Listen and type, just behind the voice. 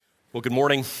Well, good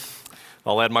morning.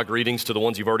 I'll add my greetings to the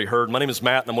ones you've already heard. My name is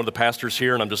Matt, and I'm one of the pastors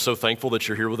here, and I'm just so thankful that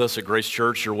you're here with us at Grace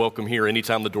Church. You're welcome here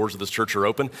anytime the doors of this church are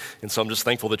open, and so I'm just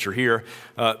thankful that you're here.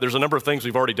 There's a number of things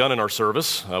we've already done in our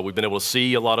service. We've been able to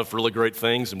see a lot of really great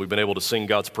things, and we've been able to sing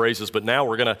God's praises, but now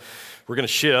we're gonna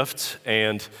shift,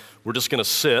 and we're just gonna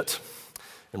sit,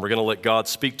 and we're gonna let God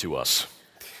speak to us.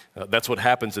 That's what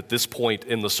happens at this point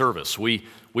in the service. We've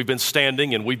been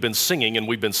standing, and we've been singing, and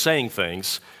we've been saying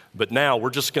things, but now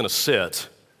we're just gonna sit,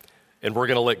 and we're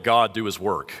gonna let God do his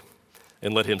work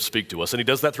and let him speak to us. And he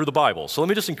does that through the Bible. So let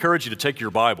me just encourage you to take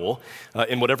your Bible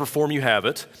in whatever form you have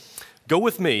it. Go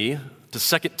with me to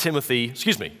 1 Timothy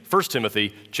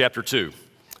chapter 2.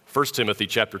 1 Timothy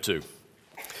chapter 2.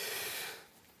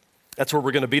 That's where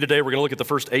we're gonna be today. We're gonna look at the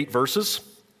first 8 verses.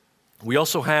 We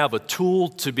also have a tool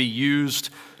to be used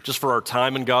just for our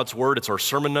time in God's Word. It's our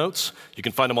sermon notes. You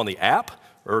can find them on the app,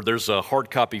 or there's a hard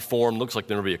copy form. Looks like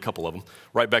there'll be a couple of them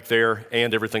right back there,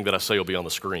 and everything that I say will be on the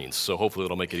screens. So hopefully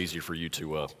it'll make it easier for you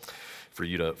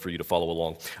to follow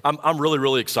along. I'm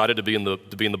really excited to be in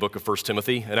the book of 1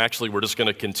 Timothy, and actually we're just going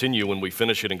to continue when we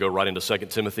finish it and go right into 2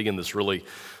 Timothy in this really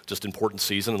just important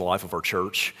season in the life of our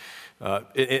church.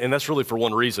 And that's really for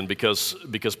one reason, because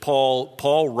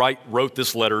Paul wrote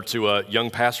this letter to a young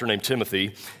pastor named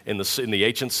Timothy in the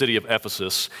ancient city of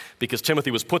Ephesus, because Timothy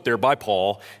was put there by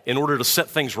Paul in order to set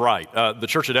things right. The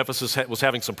church at Ephesus was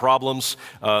having some problems.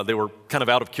 They were kind of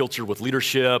out of kilter with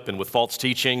leadership and with false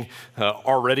teaching.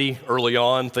 Already early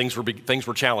on, things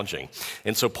were challenging.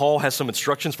 And so Paul has some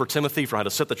instructions for Timothy for how to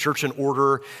set the church in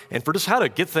order and for just how to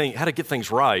get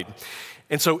things right.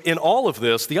 And so in all of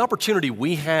this, the opportunity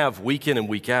we have week in and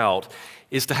week out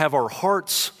is to have our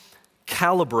hearts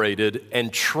calibrated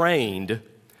and trained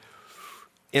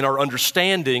in our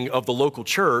understanding of the local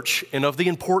church and of the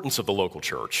importance of the local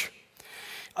church.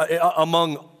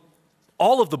 Among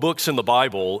all of the books in the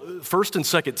Bible, 1 and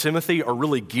 2 Timothy are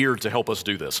really geared to help us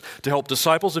do this, to help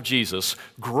disciples of Jesus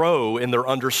grow in their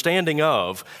understanding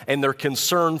of and their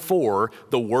concern for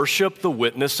the worship, the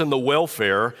witness, and the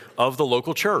welfare of the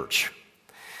local church.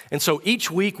 And so each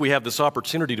week we have this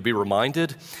opportunity to be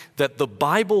reminded that the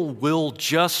Bible will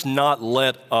just not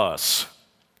let us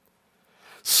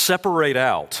separate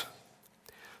out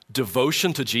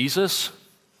devotion to Jesus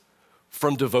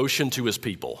from devotion to his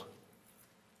people.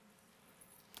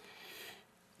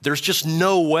 There's just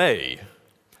no way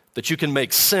that you can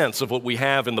make sense of what we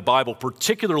have in the Bible,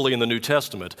 particularly in the New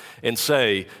Testament, and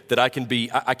say that I can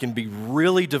be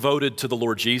really devoted to the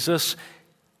Lord Jesus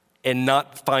and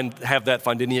not have that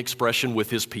find any expression with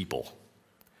his people.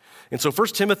 And so 1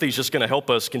 Timothy is just going to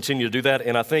help us continue to do that,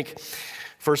 and I think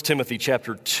 1 Timothy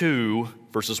chapter 2,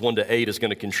 verses 1 to 8 is going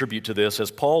to contribute to this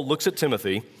as Paul looks at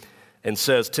Timothy and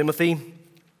says, Timothy,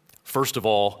 first of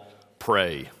all,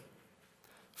 pray.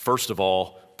 First of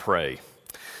all, pray.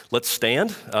 Let's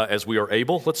stand as we are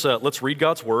able. Let's read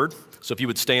God's word. So if you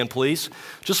would stand, please.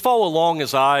 Just follow along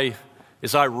as I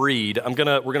read. We're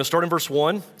going to start in verse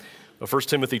 1. 1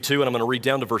 Timothy 2, and I'm going to read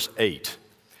down to verse 8.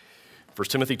 1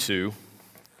 Timothy 2,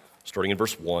 starting in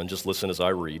verse 1, just listen as I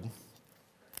read.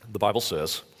 The Bible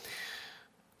says,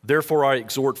 "Therefore I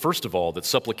exhort first of all that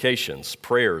supplications,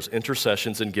 prayers,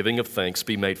 intercessions, and giving of thanks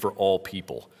be made for all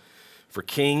people, for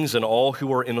kings and all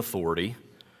who are in authority,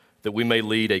 that we may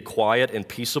lead a quiet and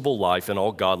peaceable life in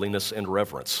all godliness and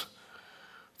reverence.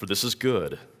 For this is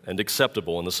good and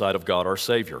acceptable in the sight of God our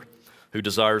Savior, who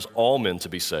desires all men to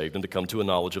be saved and to come to a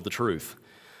knowledge of the truth.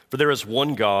 For there is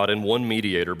one God and one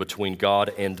mediator between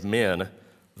God and men,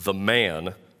 the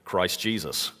man, Christ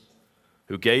Jesus,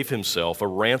 who gave himself a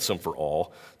ransom for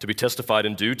all, to be testified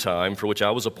in due time, for which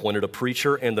I was appointed a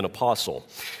preacher and an apostle.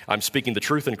 I'm speaking the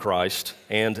truth in Christ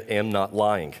and am not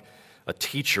lying, a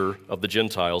teacher of the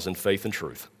Gentiles in faith and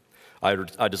truth.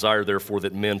 I desire, therefore,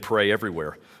 that men pray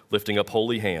everywhere, lifting up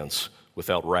holy hands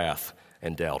without wrath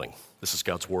and doubting." This is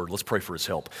God's word. Let's pray for his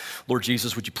help. Lord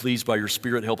Jesus, would you please, by your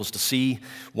Spirit, help us to see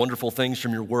wonderful things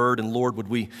from your word? And Lord,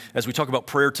 as we talk about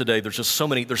prayer today, there's so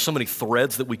many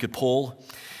threads that we could pull,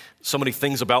 so many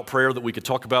things about prayer that we could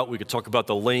talk about. We could talk about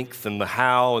the length and the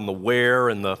how and the where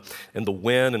and the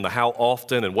when and the how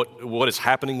often and what is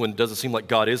happening when it doesn't seem like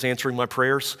God is answering my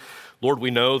prayers. Lord, we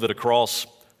know that across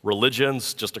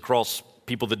religions, just across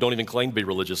people that don't even claim to be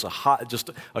religious, just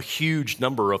a huge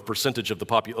number of percentage of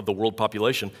the world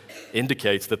population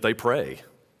indicates that they pray.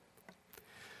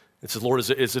 It says, Lord,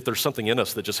 as if there's something in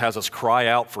us that just has us cry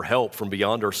out for help from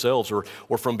beyond ourselves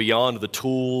or from beyond the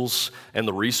tools and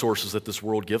the resources that this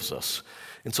world gives us.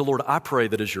 And so, Lord, I pray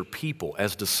that as your people,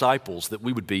 as disciples, that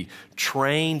we would be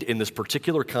trained in this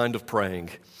particular kind of praying,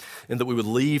 and that we would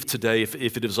leave today, if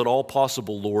it is at all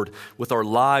possible, Lord, with our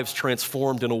lives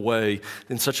transformed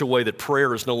in such a way that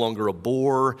prayer is no longer a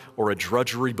bore or a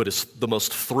drudgery, but is the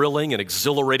most thrilling and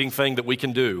exhilarating thing that we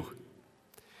can do.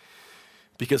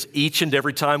 Because each and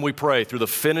every time we pray through the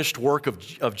finished work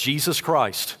of Jesus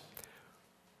Christ,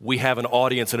 we have an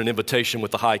audience and an invitation with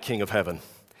the high King of heaven.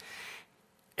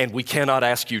 And we cannot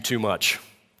ask you too much.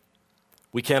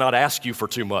 We cannot ask you for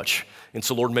too much. And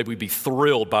so, Lord, may we be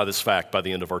thrilled by this fact by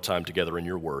the end of our time together in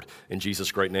your word. In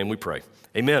Jesus' great name we pray.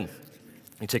 Amen.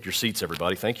 You take your seats,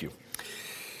 everybody. Thank you.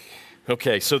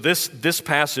 Okay, so this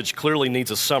passage clearly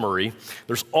needs a summary.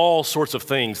 There's all sorts of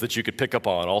things that you could pick up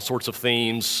on, all sorts of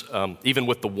themes, even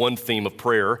with the one theme of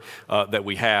prayer that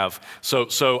we have.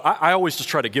 So I always just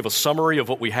try to give a summary of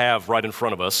what we have right in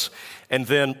front of us. And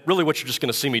then really what you're just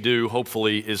going to see me do,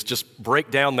 hopefully, is just break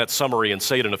down that summary and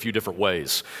say it in a few different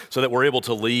ways so that we're able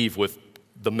to leave with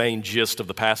the main gist of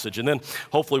the passage. And then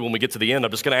hopefully when we get to the end,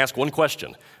 I'm just going to ask one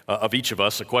question of each of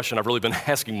us, a question I've really been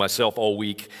asking myself all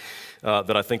week.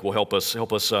 That I think will help us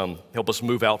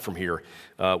move out from here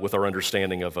with our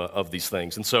understanding of these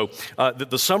things. And so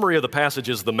the summary of the passage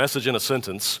is the message in a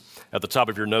sentence at the top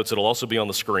of your notes. It'll also be on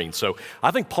the screen. So I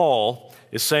think Paul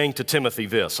is saying to Timothy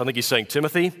this. I think he's saying,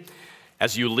 Timothy,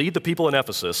 as you lead the people in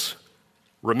Ephesus,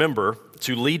 remember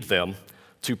to lead them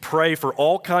to pray for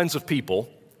all kinds of people,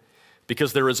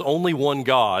 because there is only one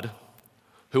God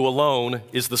who alone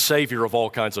is the Savior of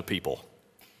all kinds of people.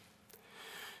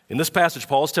 In this passage,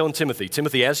 Paul is telling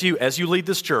Timothy, as you lead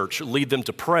this church, lead them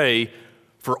to pray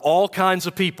for all kinds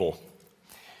of people,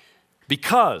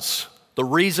 because the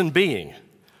reason being,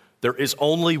 there is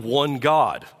only one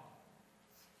God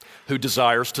who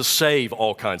desires to save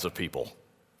all kinds of people.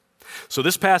 So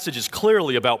this passage is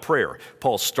clearly about prayer.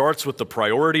 Paul starts with the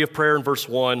priority of prayer in verse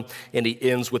 1, and he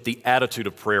ends with the attitude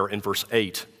of prayer in verse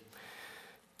 8.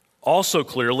 Also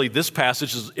clearly, this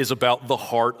passage is about the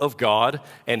heart of God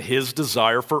and his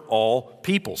desire for all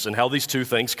peoples and how these two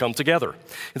things come together.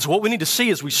 And so what we need to see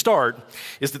as we start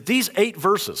is that these 8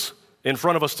 verses in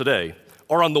front of us today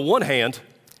are, on the one hand,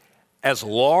 as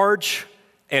large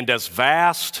and as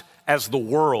vast as the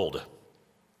world,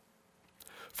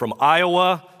 from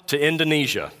Iowa to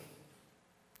Indonesia,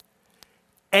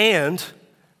 and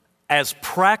as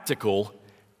practical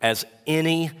as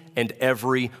any and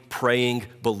every praying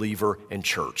believer in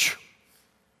church.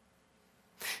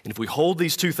 And if we hold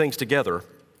these two things together,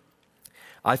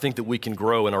 I think that we can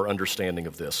grow in our understanding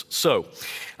of this. So,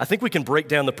 I think we can break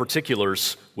down the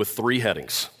particulars with 3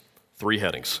 headings. 3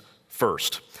 headings.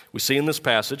 First, we see in this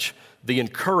passage the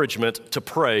encouragement to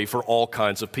pray for all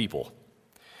kinds of people.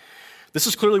 This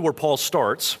is clearly where Paul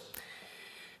starts.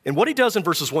 And what he does in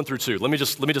verses 1 through 2, let me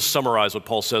just summarize what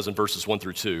Paul says in verses 1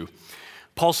 through 2.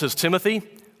 Paul says, Timothy,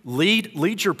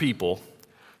 lead your people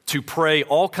to pray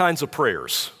all kinds of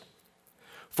prayers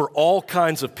for all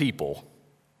kinds of people,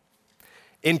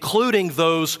 including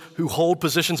those who hold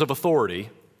positions of authority,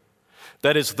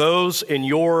 that is, those in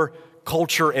your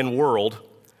culture and world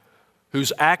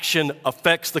whose action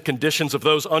affects the conditions of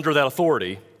those under that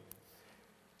authority,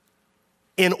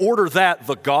 in order that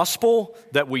the gospel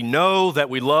that we know, that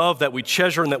we love, that we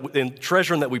treasure, and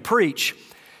that we preach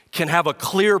can have a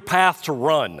clear path to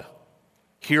run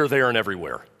here, there, and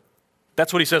everywhere.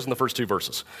 That's what he says in the first 2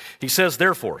 verses. He says,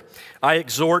 therefore, I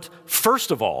exhort,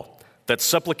 first of all, that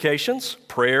supplications,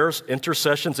 prayers,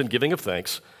 intercessions, and giving of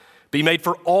thanks be made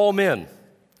for all men.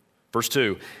 Verse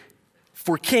 2,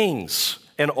 for kings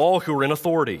and all who are in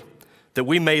authority, that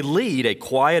we may lead a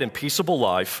quiet and peaceable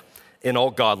life in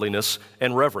all godliness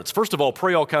and reverence. First of all,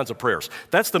 pray all kinds of prayers.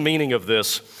 That's the meaning of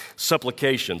this: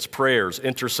 supplications, prayers,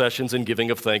 intercessions, and giving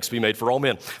of thanks be made for all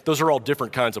men. Those are all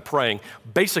different kinds of praying.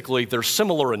 Basically, they're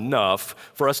similar enough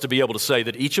for us to be able to say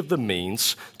that each of them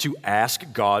means to ask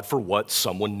God for what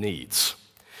someone needs.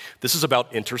 This is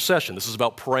about intercession. This is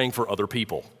about praying for other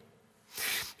people.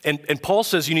 And Paul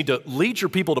says you need to lead your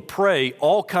people to pray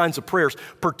all kinds of prayers,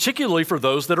 particularly for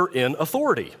those that are in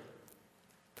authority.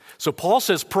 So Paul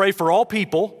says pray for all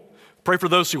people, pray for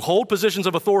those who hold positions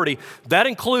of authority. That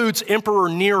includes Emperor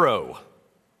Nero,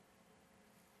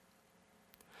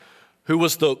 who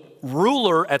was the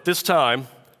ruler at this time,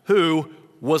 who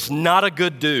was not a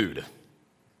good dude.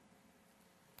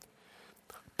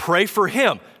 Pray for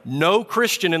him. No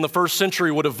Christian in the first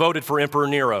century would have voted for Emperor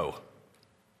Nero.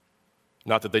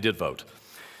 Not that they did vote.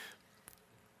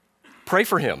 Pray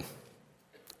for him.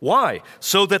 Why?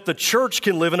 So that the church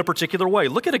can live in a particular way.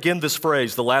 Look at again this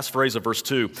phrase, the last phrase of verse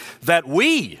 2, that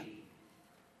we,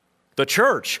 the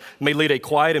church, may lead a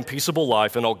quiet and peaceable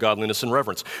life in all godliness and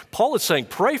reverence. Paul is saying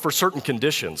pray for certain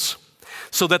conditions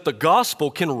so that the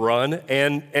gospel can run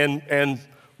and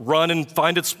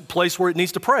find its place where it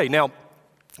needs to pray. Now,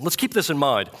 let's keep this in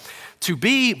mind. To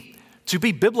be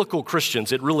biblical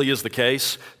Christians, it really is the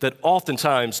case that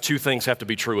oftentimes two things have to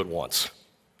be true at once.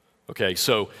 Okay,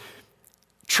 so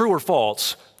true or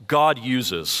false, God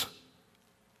uses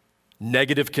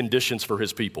negative conditions for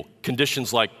his people,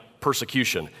 conditions like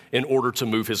persecution, in order to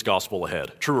move his gospel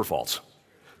ahead. True or false?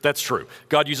 That's true.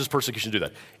 God uses persecution to do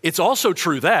that. It's also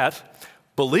true that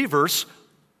believers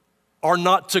are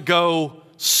not to go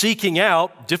seeking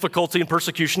out difficulty and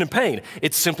persecution and pain.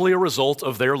 It's simply a result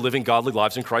of their living godly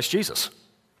lives in Christ Jesus.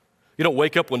 You don't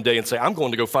wake up one day and say, I'm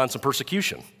going to go find some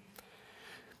persecution.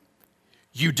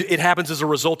 It happens as a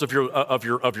result of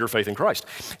your faith in Christ.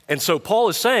 And so Paul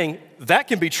is saying that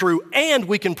can be true, and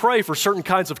we can pray for certain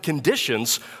kinds of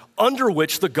conditions under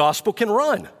which the gospel can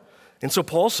run. And so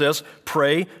Paul says,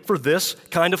 pray for this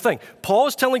kind of thing. Paul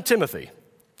is telling Timothy,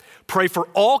 pray for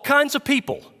all kinds of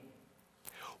people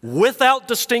without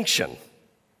distinction,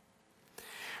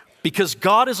 because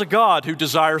God is a God who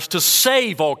desires to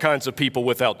save all kinds of people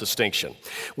without distinction.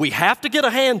 We have to get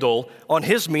a handle on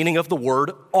his meaning of the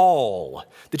word all.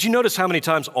 Did you notice how many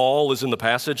times all is in the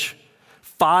passage?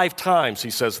 5 times he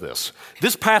says this.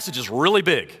 This passage is really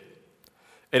big,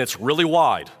 and it's really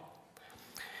wide.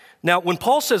 Now, when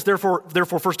Paul says, therefore,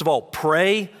 first of all,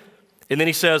 pray, and then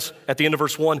he says at the end of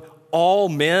verse 1, all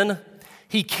men,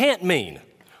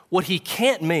 what he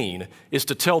can't mean is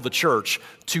to tell the church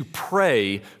to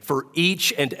pray for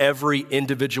each and every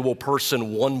individual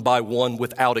person one by one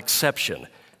without exception.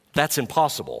 That's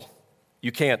impossible.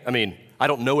 You can't, I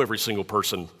don't know every single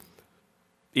person,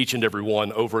 each and every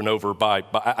one over and over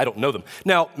I don't know them.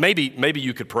 Now, maybe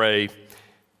you could pray,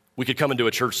 we could come into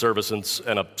a church service and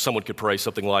someone could pray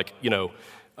something like,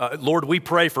 Lord, we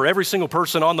pray for every single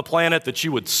person on the planet that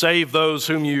you would save those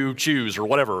whom you choose, or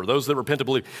whatever, those that repent and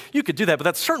believe. You could do that, but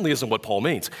that certainly isn't what Paul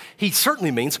means. He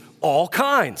certainly means all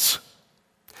kinds.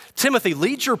 Timothy,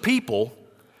 lead your people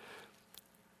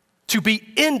to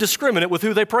be indiscriminate with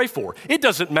who they pray for. It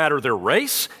doesn't matter their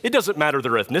race. It doesn't matter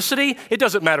their ethnicity. It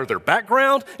doesn't matter their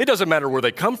background. It doesn't matter where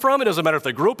they come from. It doesn't matter if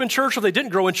they grew up in church or they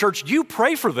didn't grow in church. You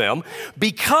pray for them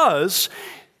because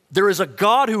there is a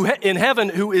God in heaven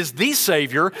who is the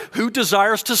Savior who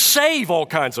desires to save all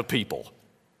kinds of people.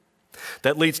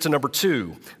 That leads to number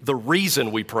 2, the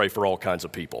reason we pray for all kinds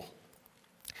of people.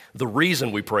 The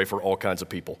reason we pray for all kinds of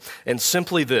people. And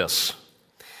simply this,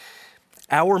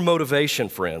 our motivation,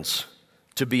 friends,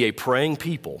 to be a praying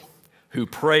people who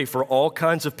pray for all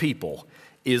kinds of people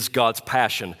is God's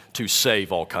passion to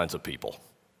save all kinds of people.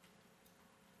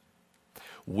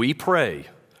 We pray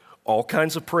all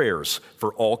kinds of prayers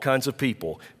for all kinds of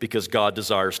people because God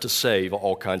desires to save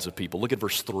all kinds of people. Look at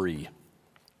verse 3.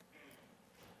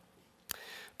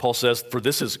 Paul says, for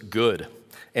this is good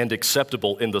and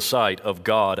acceptable in the sight of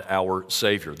God our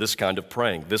Savior. This kind of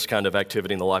praying, this kind of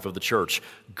activity in the life of the church,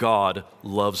 God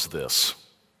loves this.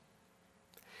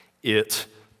 It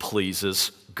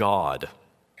pleases God.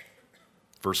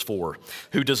 Verse 4,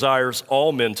 who desires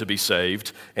all men to be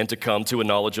saved and to come to a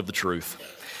knowledge of the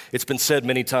truth. It's been said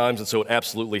many times, and so it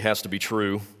absolutely has to be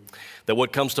true, that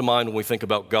what comes to mind when we think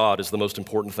about God is the most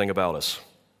important thing about us.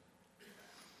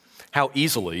 How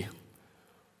easily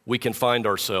we can find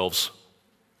ourselves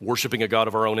worshiping a God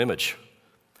of our own image.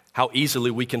 How easily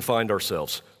we can find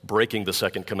ourselves breaking the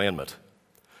second commandment.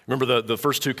 Remember the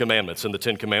first 2 commandments in the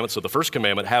 10 commandments? So the first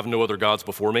commandment, have no other gods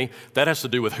before me, that has to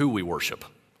do with who we worship.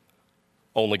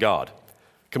 Only God.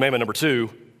 Commandment number 2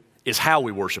 is how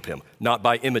we worship him, not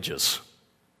by images.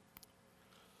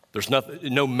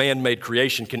 No man-made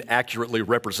creation can accurately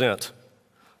represent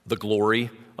the glory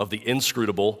of the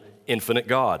inscrutable, infinite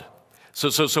God.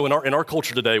 So in our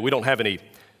culture today, we don't have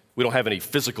any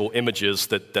physical images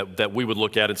that we would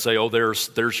look at and say, oh,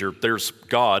 there's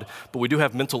God, but we do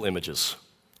have mental images.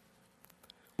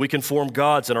 We can form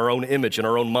gods in our own image, in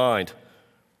our own mind.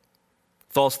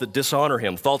 Thoughts that dishonor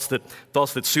him, thoughts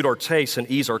that suit our tastes and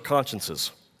ease our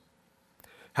consciences.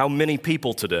 How many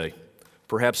people today,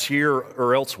 perhaps here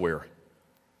or elsewhere,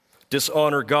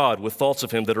 dishonor God with thoughts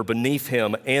of him that are beneath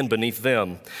him and beneath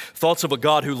them. Thoughts of a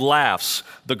God who laughs,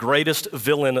 the greatest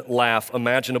villain laugh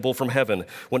imaginable from heaven,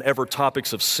 whenever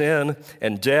topics of sin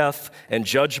and death and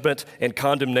judgment and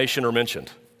condemnation are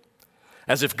mentioned.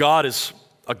 As if God is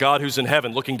a God who's in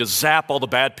heaven looking to zap all the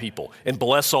bad people and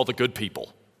bless all the good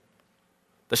people.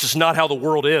 That's just not how the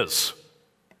world is.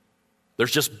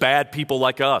 There's just bad people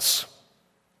like us.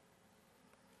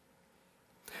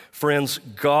 Friends,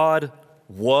 God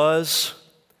was,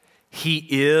 He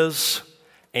is,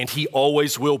 and He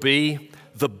always will be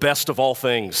the best of all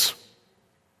things.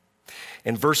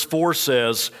 And verse 4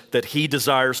 says that He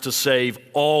desires to save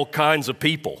all kinds of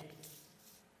people.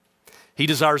 He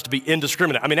desires to be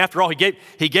indiscriminate. I mean, after all,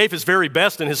 He gave His very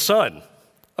best in His Son.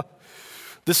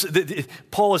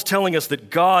 Paul is telling us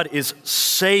that God is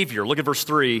Savior. Look at verse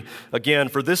 3 again.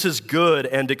 For this is good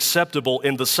and acceptable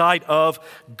in the sight of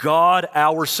God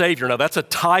our Savior. Now that's a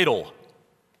title.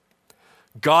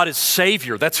 God is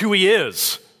Savior. That's who He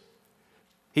is.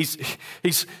 He's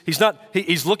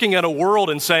looking at a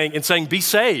world and saying, be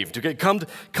saved. Okay,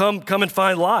 come and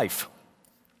find life.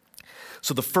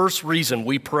 So the first reason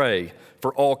we pray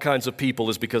for all kinds of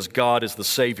people is because God is the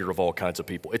Savior of all kinds of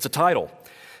people. It's a title.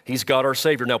 He's God our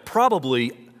Savior. Now,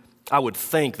 probably, I would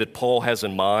think that Paul has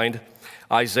in mind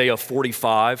Isaiah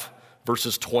 45,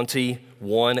 verses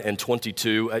 21 and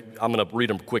 22. I'm going to read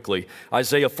them quickly.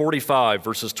 Isaiah 45,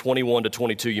 verses 21 to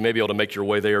 22. You may be able to make your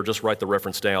way there. Just write the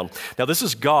reference down. Now, this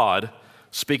is God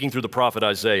speaking through the prophet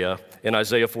Isaiah in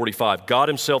Isaiah 45. God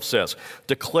Himself says,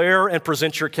 "Declare and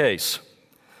present your case.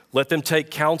 Let them take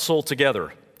counsel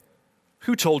together.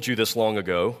 Who told you this long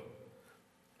ago?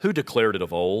 Who declared it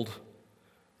of old?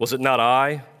 Was it not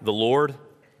I, the Lord?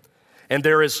 And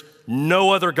there is no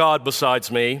other God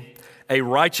besides me, a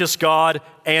righteous God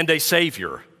and a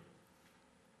Savior.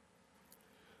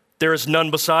 There is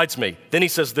none besides me." Then He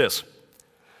says this,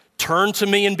 "Turn to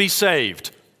me and be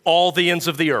saved, all the ends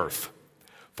of the earth,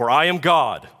 for I am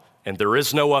God and there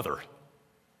is no other."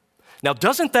 Now,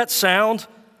 doesn't that sound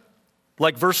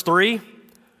like verse 3?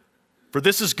 For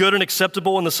this is good and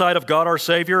acceptable in the sight of God our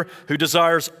Savior, who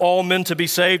desires all men to be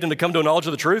saved and to come to a knowledge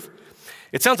of the truth.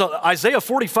 It sounds like Isaiah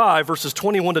 45, verses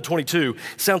 21 to 22,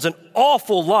 sounds an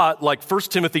awful lot like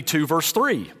 1 Timothy 2, verse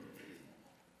 3.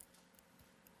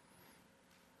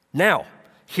 Now,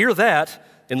 hear that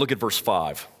and look at verse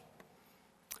 5.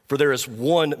 For there is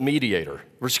one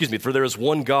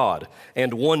God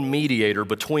and one mediator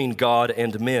between God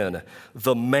and men,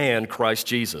 the man Christ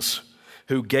Jesus,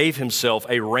 who gave Himself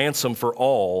a ransom for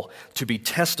all to be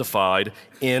testified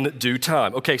in due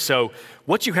time. Okay, so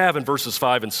what you have in verses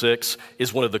 5 and 6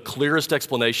 is one of the clearest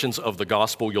explanations of the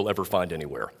gospel you'll ever find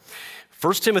anywhere.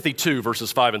 1 Timothy 2,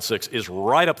 verses 5 and 6 is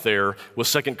right up there with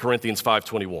 2 Corinthians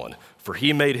 5:21. For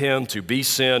He made Him to be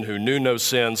sin who knew no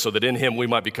sin, so that in Him we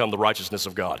might become the righteousness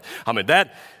of God. I mean,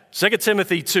 that 2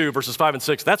 Timothy 2, verses 5 and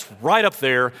 6, that's right up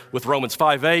there with Romans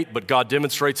 5:8, but God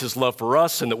demonstrates His love for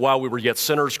us, and that while we were yet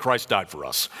sinners, Christ died for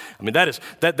us. I mean,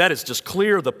 that is just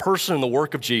clear, the person and the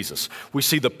work of Jesus. We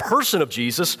see the person of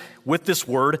Jesus with this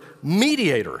word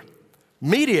mediator.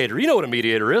 Mediator, you know what a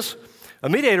mediator is. A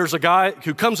mediator is a guy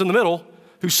who comes in the middle,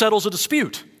 who settles a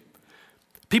dispute.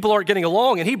 People aren't getting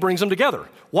along, and He brings them together.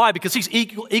 Why? Because He's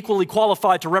equally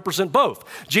qualified to represent both.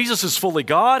 Jesus is fully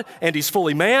God, and He's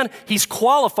fully man. He's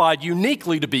qualified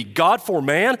uniquely to be God for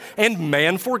man and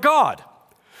man for God.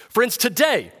 Friends,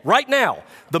 today, right now,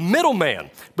 the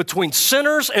middleman between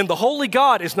sinners and the holy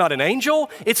God is not an angel,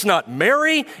 it's not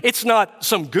Mary, it's not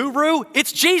some guru,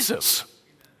 it's Jesus.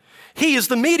 He is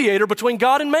the mediator between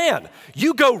God and man.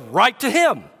 You go right to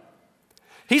Him.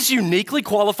 He's uniquely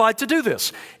qualified to do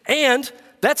this. And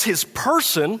that's His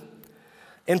person,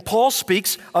 and Paul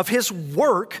speaks of His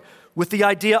work with the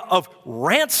idea of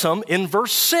ransom in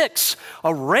verse 6.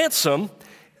 A ransom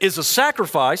is a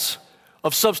sacrifice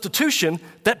of substitution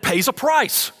that pays a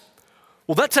price.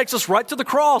 Well, that takes us right to the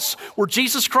cross, where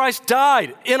Jesus Christ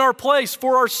died in our place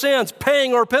for our sins,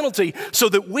 paying our penalty, so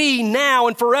that we now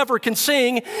and forever can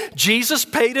sing, "Jesus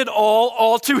paid it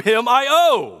all to Him I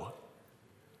owe."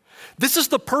 This is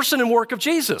the person and work of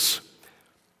Jesus.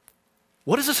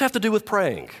 What does this have to do with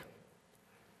praying?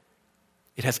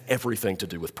 It has everything to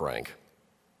do with praying.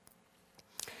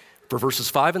 For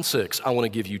verses 5 and 6, I want to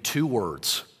give you two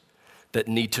words that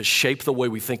need to shape the way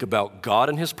we think about God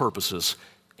and His purposes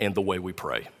and the way we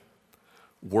pray.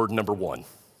 Word number 1,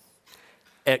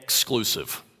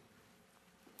 exclusive.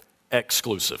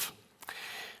 Exclusive.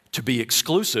 To be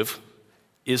exclusive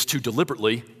is to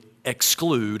deliberately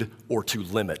exclude or to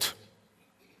limit.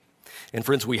 And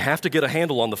friends, we have to get a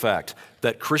handle on the fact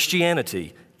that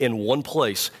Christianity in one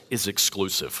place is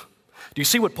exclusive. Do you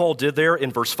see what Paul did there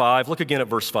in verse 5? Look again at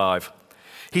verse 5.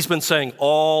 He's been saying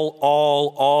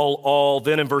all.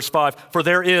 Then in verse 5, for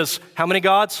there is how many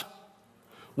gods?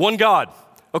 One God.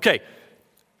 Okay,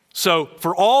 so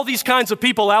for all these kinds of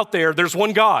people out there, there's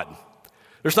one God.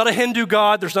 There's not a Hindu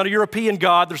God, there's not a European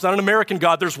God, there's not an American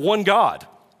God, there's one God.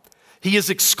 He is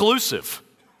exclusive.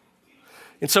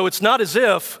 And so it's not as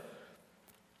if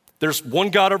there's one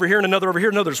God over here and another over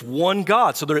here. No, there's one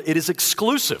God, so it is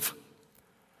exclusive.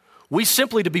 We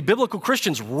simply, to be biblical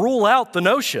Christians, rule out the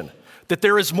notion that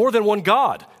there is more than one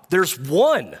God. There's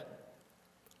one.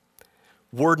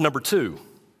 Word number 2,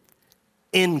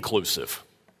 inclusive.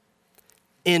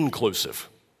 Inclusive.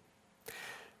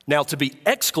 Now, to be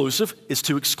exclusive is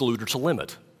to exclude or to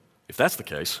limit. If that's the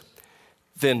case,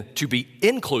 then to be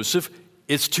inclusive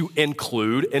is to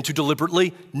include and to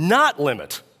deliberately not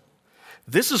limit.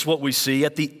 This is what we see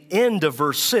at the end of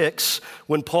verse 6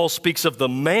 when Paul speaks of the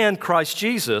man Christ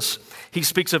Jesus. He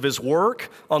speaks of his work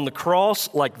on the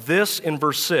cross like this in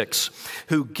verse 6,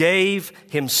 who gave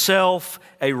himself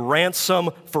a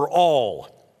ransom for all.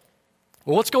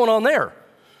 Well, what's going on there?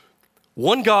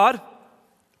 One God,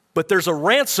 but there's a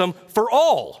ransom for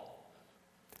all.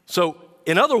 So,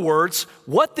 in other words,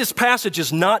 what this passage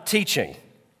is not teaching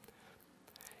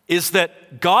is that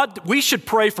we should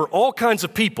pray for all kinds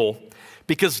of people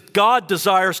because God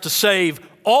desires to save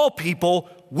all people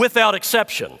without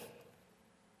exception.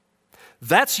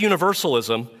 That's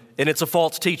universalism, and it's a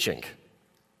false teaching.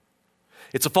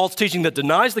 It's a false teaching that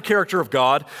denies the character of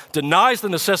God, denies the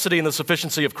necessity and the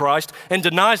sufficiency of Christ, and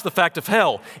denies the fact of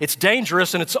hell. It's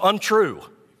dangerous and it's untrue.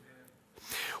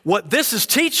 What this is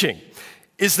teaching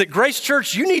is that Grace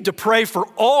Church, you need to pray for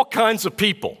all kinds of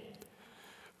people.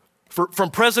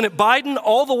 From President Biden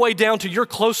all the way down to your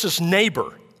closest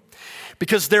neighbor.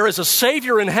 Because there is a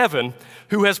Savior in heaven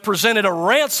who has presented a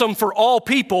ransom for all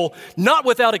people, not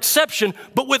without exception,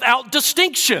 but without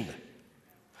distinction.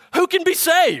 Who can be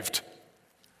saved?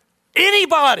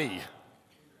 Anybody.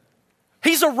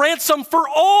 He's a ransom for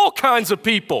all kinds of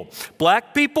people.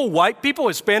 Black people, white people,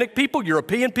 Hispanic people,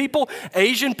 European people,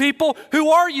 Asian people. Who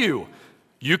are you?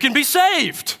 You can be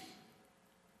saved.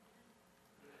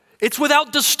 It's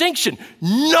without distinction.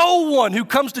 No one who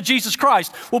comes to Jesus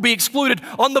Christ will be excluded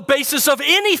on the basis of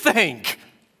anything.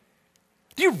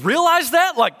 Do you realize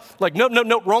that? Like,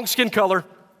 no, wrong skin color.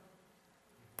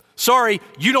 Sorry,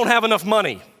 you don't have enough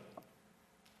money.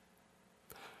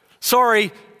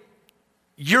 Sorry,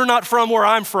 you're not from where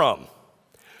I'm from.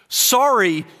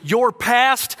 Sorry, your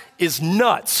past is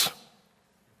nuts.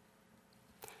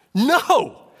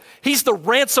 No. He's the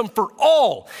ransom for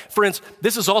all. Friends,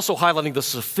 this is also highlighting the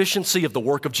sufficiency of the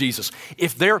work of Jesus.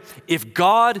 If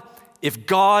God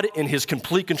in his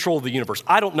complete control of the universe,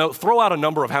 I don't know, throw out a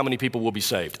number of how many people will be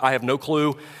saved. I have no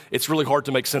clue. It's really hard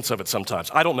to make sense of it sometimes.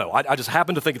 I don't know. I just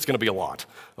happen to think it's going to be a lot,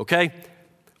 okay?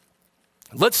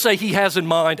 Let's say he has in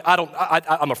mind,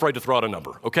 I'm afraid to throw out a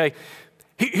number, okay?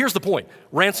 Here's the point,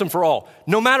 ransom for all.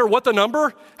 No matter what the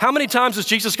number, how many times is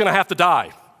Jesus going to have to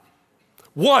die?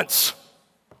 Once.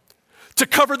 To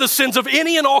cover the sins of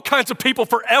any and all kinds of people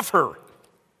forever.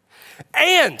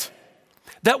 And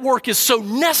that work is so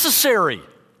necessary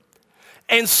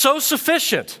and so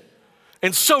sufficient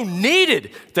and so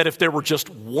needed that if there were just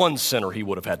one sinner, he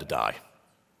would have had to die.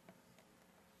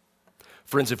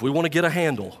 Friends, if we want to get a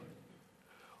handle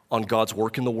on God's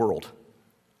work in the world,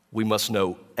 we must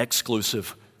know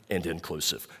exclusive and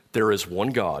inclusive. There is one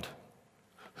God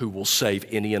who will save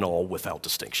any and all without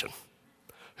distinction.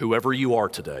 Whoever you are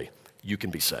today, you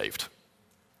can be saved.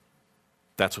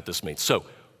 That's what this means. So,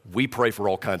 we pray for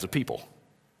all kinds of people.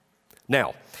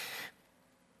 Now,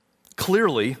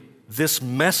 clearly, this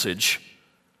message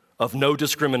of no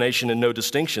discrimination and no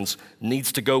distinctions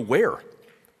needs to go where?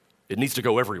 It needs to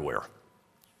go everywhere.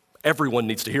 Everyone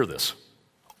needs to hear this.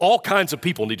 All kinds of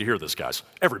people need to hear this, guys.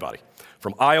 Everybody.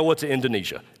 From Iowa to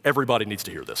Indonesia, everybody needs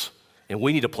to hear this. And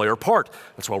we need to play our part.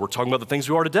 That's why we're talking about the things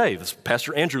we are today.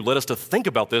 Pastor Andrew led us to think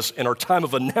about this in our time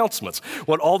of announcements,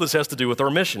 what all this has to do with our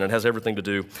mission and has everything to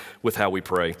do with how we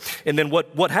pray. And then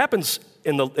what happens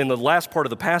in the last part of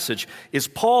the passage is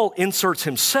Paul inserts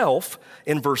himself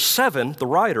in verse 7, the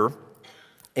writer,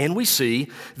 and we see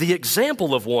the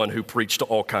example of one who preached to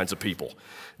all kinds of people.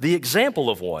 The example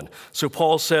of one. So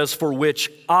Paul says, for which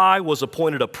I was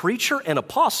appointed a preacher and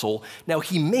apostle. Now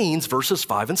he means verses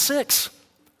 5 and 6.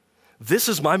 This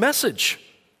is my message.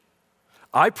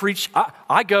 I'm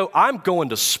going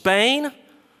to Spain.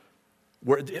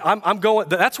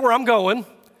 That's where I'm going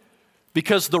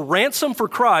because the ransom for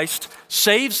Christ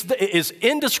is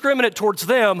indiscriminate towards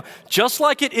them just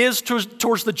like it is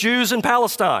towards the Jews in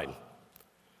Palestine.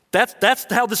 That's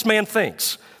how this man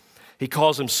thinks. He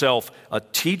calls himself a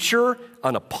teacher,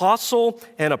 an apostle,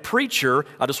 and a preacher.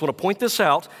 I just want to point this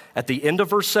out at the end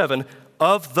of verse 7,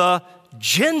 of the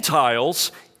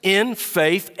Gentiles in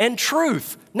faith and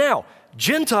truth. Now,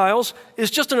 Gentiles is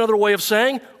just another way of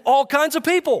saying all kinds of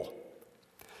people.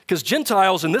 Because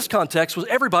Gentiles in this context was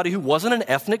everybody who wasn't an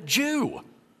ethnic Jew.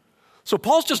 So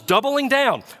Paul's just doubling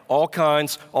down. All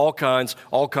kinds, all kinds,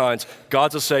 all kinds.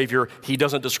 God's a Savior. He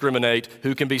doesn't discriminate.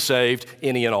 Who can be saved?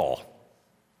 Any and all.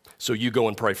 So you go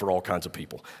and pray for all kinds of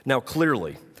people. Now,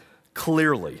 clearly,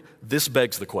 this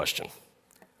begs the question.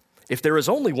 If there is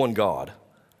only one God,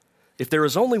 if there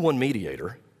is only one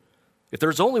mediator, if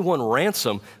there's only one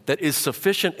ransom that is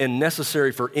sufficient and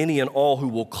necessary for any and all who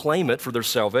will claim it for their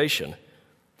salvation,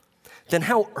 then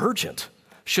how urgent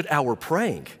should our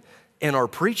praying and our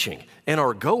preaching and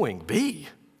our going be?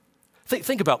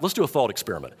 Think about, let's do a thought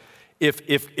experiment.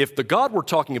 If the God we're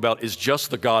talking about is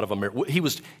just the God of America, he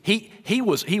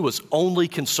was only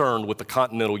concerned with the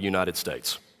continental United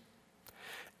States.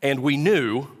 And we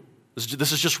knew,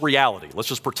 this is just reality, let's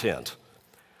just pretend,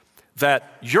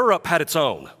 that Europe had its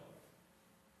own.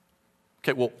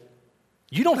 Okay, well,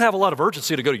 you don't have a lot of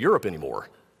urgency to go to Europe anymore,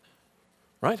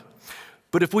 right?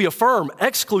 But if we affirm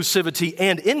exclusivity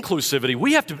and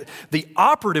inclusivity, the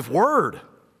operative word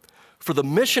for the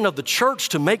mission of the church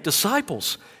to make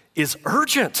disciples is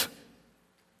urgent.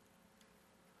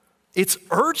 It's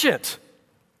urgent.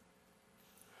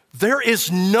 There is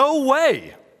no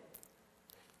way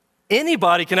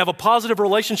anybody can have a positive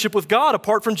relationship with God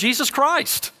apart from Jesus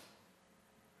Christ.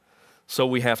 So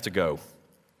we have to go,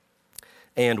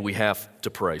 and we have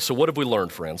to pray. So what have we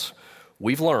learned, friends?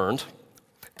 We've learned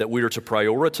that we are to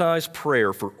prioritize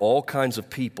prayer for all kinds of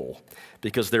people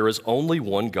because there is only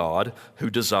one God who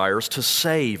desires to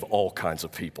save all kinds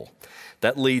of people.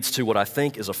 That leads to what I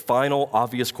think is a final,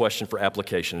 obvious question for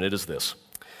application, and it is this.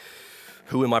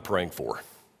 Who am I praying for?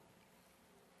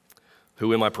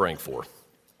 Who am I praying for?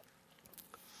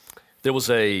 There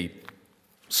was a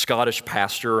Scottish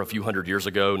pastor a few hundred years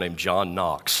ago named John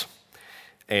Knox,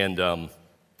 and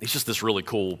he's just this really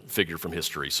cool figure from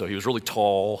history. So he was really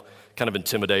tall, kind of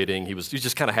intimidating. He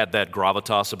just kind of had that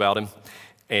gravitas about him,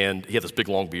 and he had this big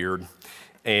long beard.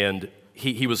 And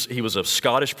he was a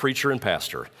Scottish preacher and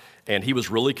pastor, and he was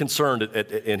really concerned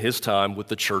in his time with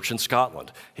the church in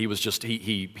Scotland. He was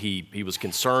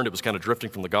concerned. It was kind of drifting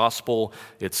from the gospel.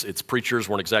 Its preachers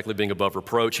weren't exactly being above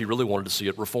reproach. He really wanted to see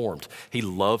it reformed. He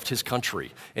loved his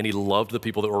country, and he loved the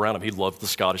people that were around him. He loved the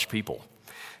Scottish people.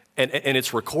 And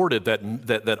it's recorded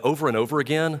that over and over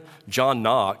again, John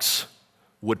Knox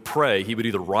would pray. He would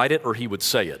either write it or he would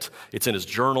say it. It's in his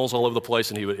journals all over the place,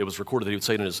 and it was recorded that he would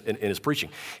say it in his preaching.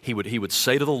 He would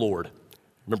say to the Lord,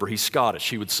 remember, he's Scottish.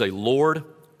 He would say, Lord,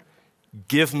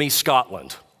 give me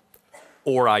Scotland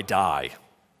or I die.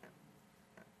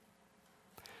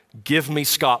 Give me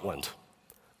Scotland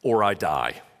or I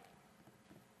die.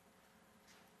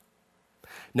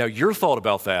 Now, your thought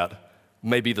about that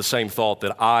may be the same thought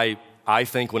that I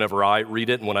think whenever I read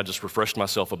it and when I just refreshed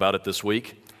myself about it this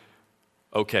week.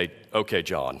 Okay,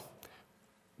 John,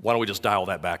 why don't we just dial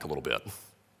that back a little bit?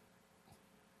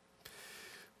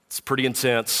 It's pretty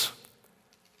intense,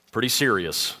 pretty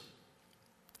serious.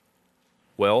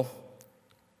 Well,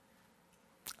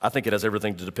 I think it has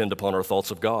everything to depend upon our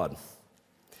thoughts of God.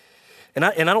 And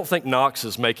I don't think Knox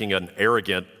is making an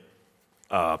arrogant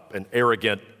demand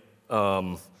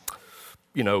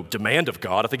of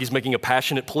God. I think he's making a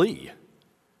passionate plea.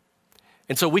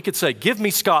 And so we could say, give me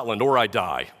Scotland or I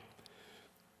die.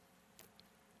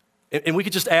 And we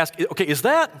could just ask, okay, is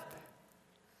that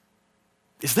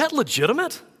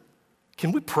legitimate?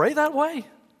 Can we pray that way?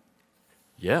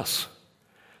 Yes,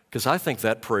 because I think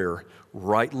that prayer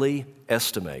rightly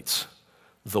estimates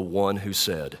the one who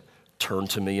said, turn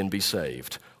to me and be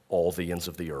saved, all the ends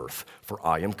of the earth, for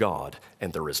I am God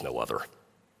and there is no other.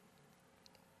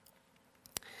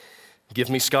 Give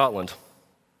me Scotland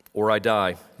or I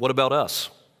die. What about us?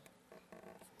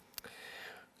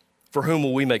 For whom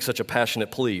will we make such a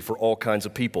passionate plea? For all kinds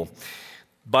of people.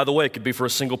 By the way, it could be for a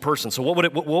single person. So what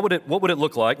would it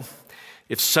look like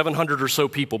if 700 or so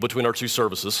people between our two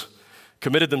services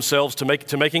committed themselves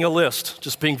to making a list,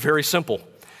 just being very simple,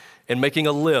 and making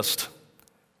a list,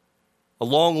 a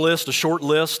long list, a short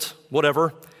list,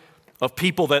 whatever, of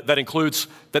people that includes,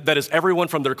 that is everyone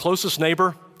from their closest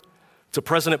neighbor to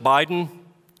President Biden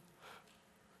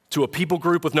to a people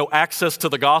group with no access to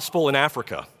the gospel in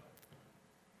Africa.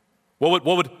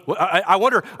 I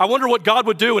wonder what God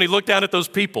would do when he looked down at those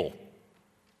people.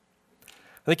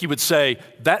 I think he would say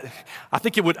that, I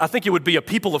think it would be a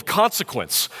people of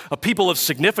consequence, a people of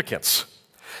significance.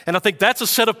 And I think that's a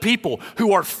set of people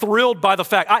who are thrilled by the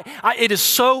fact, it's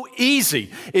so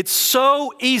easy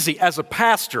as a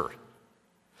pastor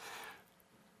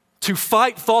to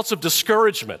fight thoughts of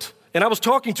discouragement. And I was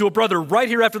talking to a brother right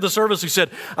here after the service who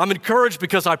said, I'm encouraged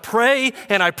because I pray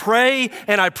and I pray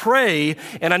and I pray,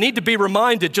 and I need to be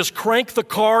reminded, just crank the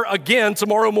car again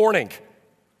tomorrow morning.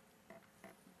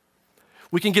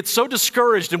 We can get so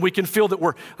discouraged and we can feel that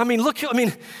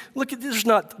look, there's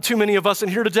not too many of us in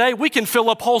here today. We can fill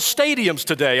up whole stadiums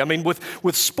today.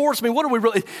 With sports, what are we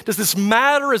really, does this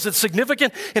matter? Is it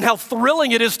significant? And how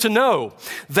thrilling it is to know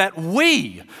that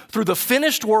we, through the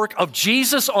finished work of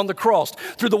Jesus on the cross,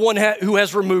 through the one who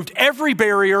has removed every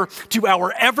barrier to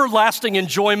our everlasting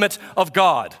enjoyment of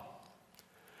God,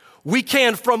 we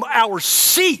can from our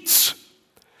seats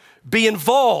be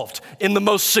involved in the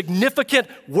most significant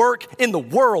work in the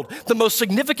world. The most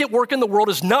significant work in the world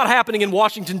is not happening in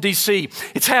Washington, D.C.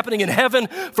 It's happening in heaven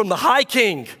from the High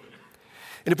King.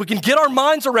 And if we can get our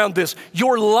minds around this,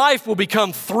 your life will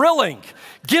become thrilling.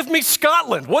 Give me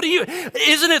Scotland.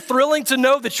 Isn't it thrilling to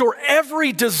know that your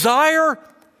every desire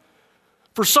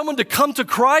for someone to come to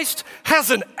Christ has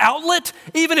an outlet,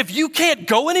 even if you can't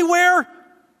go anywhere?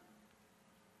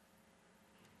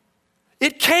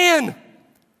 It can.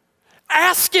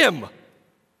 Ask him.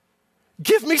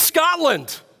 Give me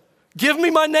Scotland. Give me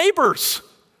my neighbors.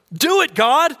 Do it,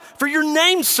 God, for your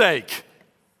name's sake.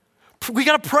 We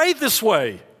got to pray this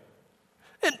way.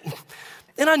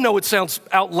 And I know it sounds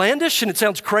outlandish and it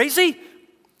sounds crazy,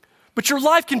 but your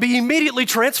life can be immediately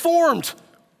transformed.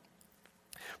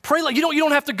 Pray like you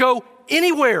don't have to go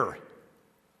anywhere.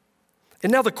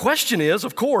 And now the question is,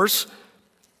 of course,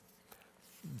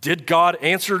 did God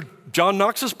answer John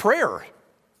Knox's prayer?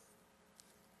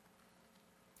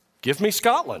 Give me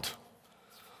Scotland.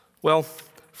 Well,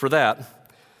 for that,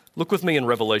 look with me in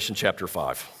Revelation chapter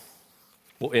 5.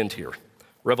 We'll end here.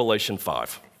 Revelation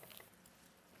 5.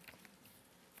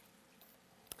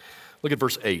 Look at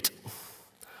verse 8.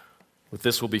 With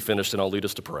this, we'll be finished and I'll lead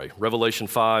us to pray. Revelation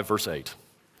 5, verse 8. It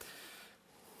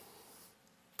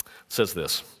says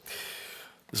this.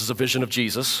 This is a vision of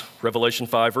Jesus, Revelation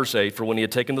 5, verse 8. For when he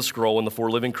had taken the scroll, and the 4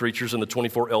 living creatures and the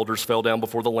 24 elders fell down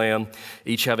before the Lamb,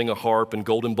 each having a harp and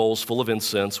golden bowls full of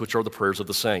incense, which are the prayers of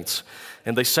the saints.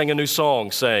 And they sang a new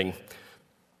song, saying,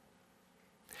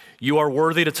 You are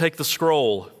worthy to take the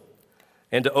scroll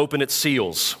and to open its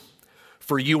seals,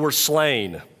 for you were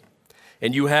slain,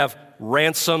 and you have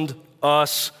ransomed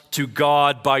us to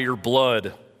God by your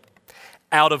blood,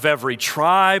 out of every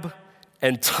tribe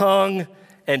and tongue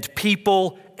and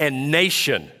people and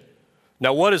nation.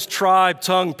 Now, what is tribe,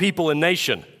 tongue, people, and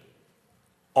nation?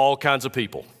 All kinds of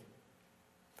people.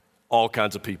 All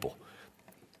kinds of people.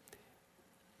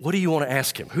 What do you want to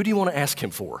ask him? Who do you want to ask him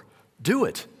for? Do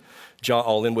it.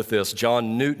 I'll end with this.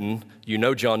 John Newton, you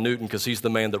know John Newton because he's the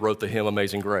man that wrote the hymn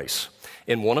Amazing Grace.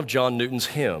 In one of John Newton's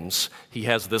hymns, he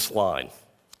has this line.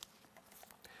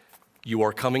 You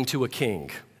are coming to a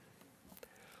king.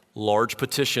 Large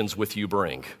petitions with you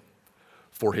bring.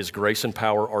 For his grace and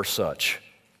power are such,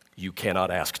 you cannot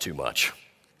ask too much.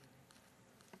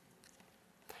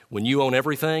 When you own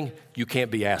everything, you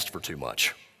can't be asked for too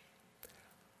much.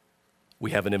 We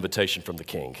have an invitation from the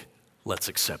King. Let's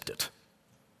accept it.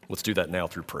 Let's do that now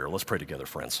through prayer. Let's pray together,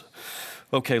 friends.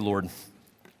 Okay, Lord,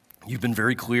 you've been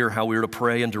very clear how we are to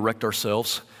pray and direct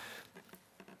ourselves.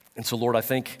 And so, Lord, I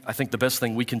think the best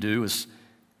thing we can do is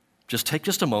just take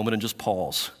just a moment and just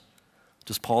pause.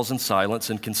 Just pause in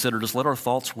silence and consider, just let our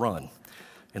thoughts run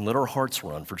and let our hearts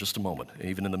run for just a moment,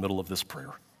 even in the middle of this prayer.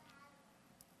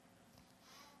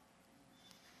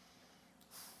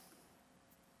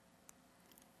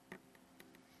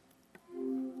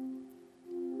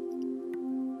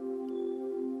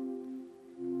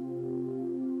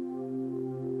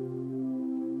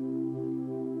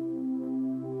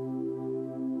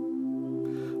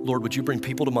 Lord, would you bring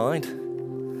people to mind?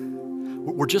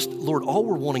 Lord, all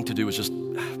we're wanting to do is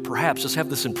perhaps have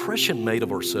this impression made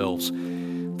of ourselves,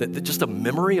 that just a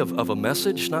memory of a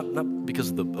message, not because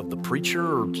of the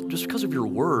preacher or just because of your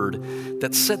word,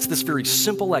 that sets this very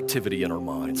simple activity in our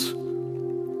minds.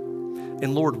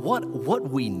 And Lord, what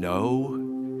we know,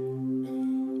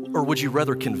 or would you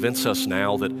rather convince us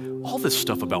now that all this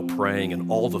stuff about praying and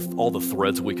all the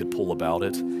threads we could pull about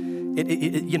it,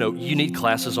 you need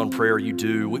classes on prayer, you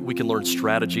do. We can learn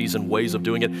strategies and ways of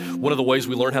doing it. One of the ways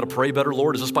we learn how to pray better,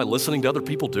 Lord, is just by listening to other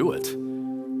people do it.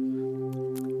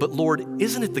 But Lord,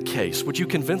 isn't it the case? Would you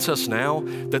convince us now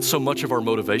that so much of our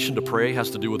motivation to pray has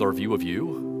to do with our view of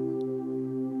you?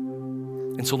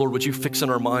 And so, Lord, would you fix in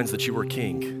our minds that you are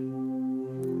King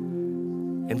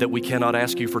and that we cannot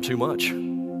ask you for too much?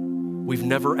 We've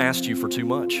never asked you for too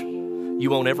much.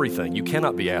 You own everything. You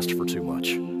cannot be asked for too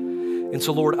much. And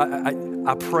so, Lord,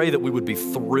 I pray that we would be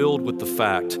thrilled with the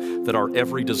fact that our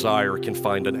every desire can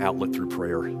find an outlet through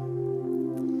prayer.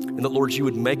 And that, Lord, you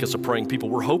would make us a praying people.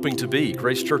 We're hoping to be,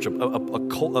 Grace Church,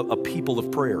 a people of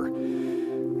prayer.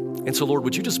 And so, Lord,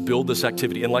 would you just build this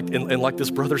activity? And like this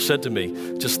brother said to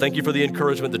me, just thank you for the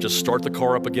encouragement to just start the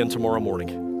car up again tomorrow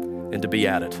morning. and to be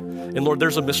at it. And Lord,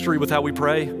 there's a mystery with how we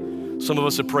pray. Some of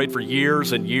us have prayed for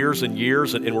years and years and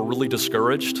years, and we're really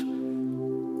discouraged.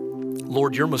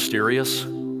 Lord, you're mysterious.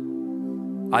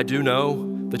 I do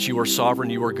know that you are sovereign,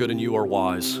 you are good, and you are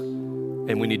wise,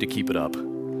 and we need to keep it up.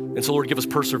 And so, Lord, give us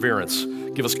perseverance,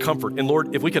 give us comfort. And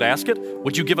Lord, if we could ask it,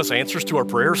 would you give us answers to our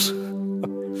prayers?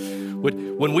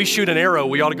 When we shoot an arrow,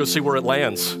 we ought to go see where it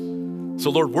lands. So,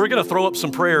 Lord, we're going to throw up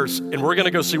some prayers, and we're going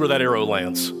to go see where that arrow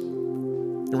lands.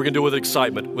 And we're going to do it with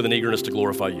excitement, with an eagerness to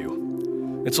glorify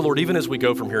you. And so, Lord, even as we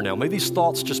go from here now, may these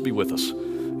thoughts just be with us,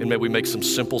 and may we make some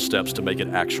simple steps to make it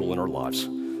actual in our lives.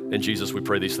 In Jesus, we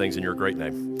pray these things in your great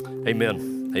name.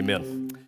 Amen. Amen.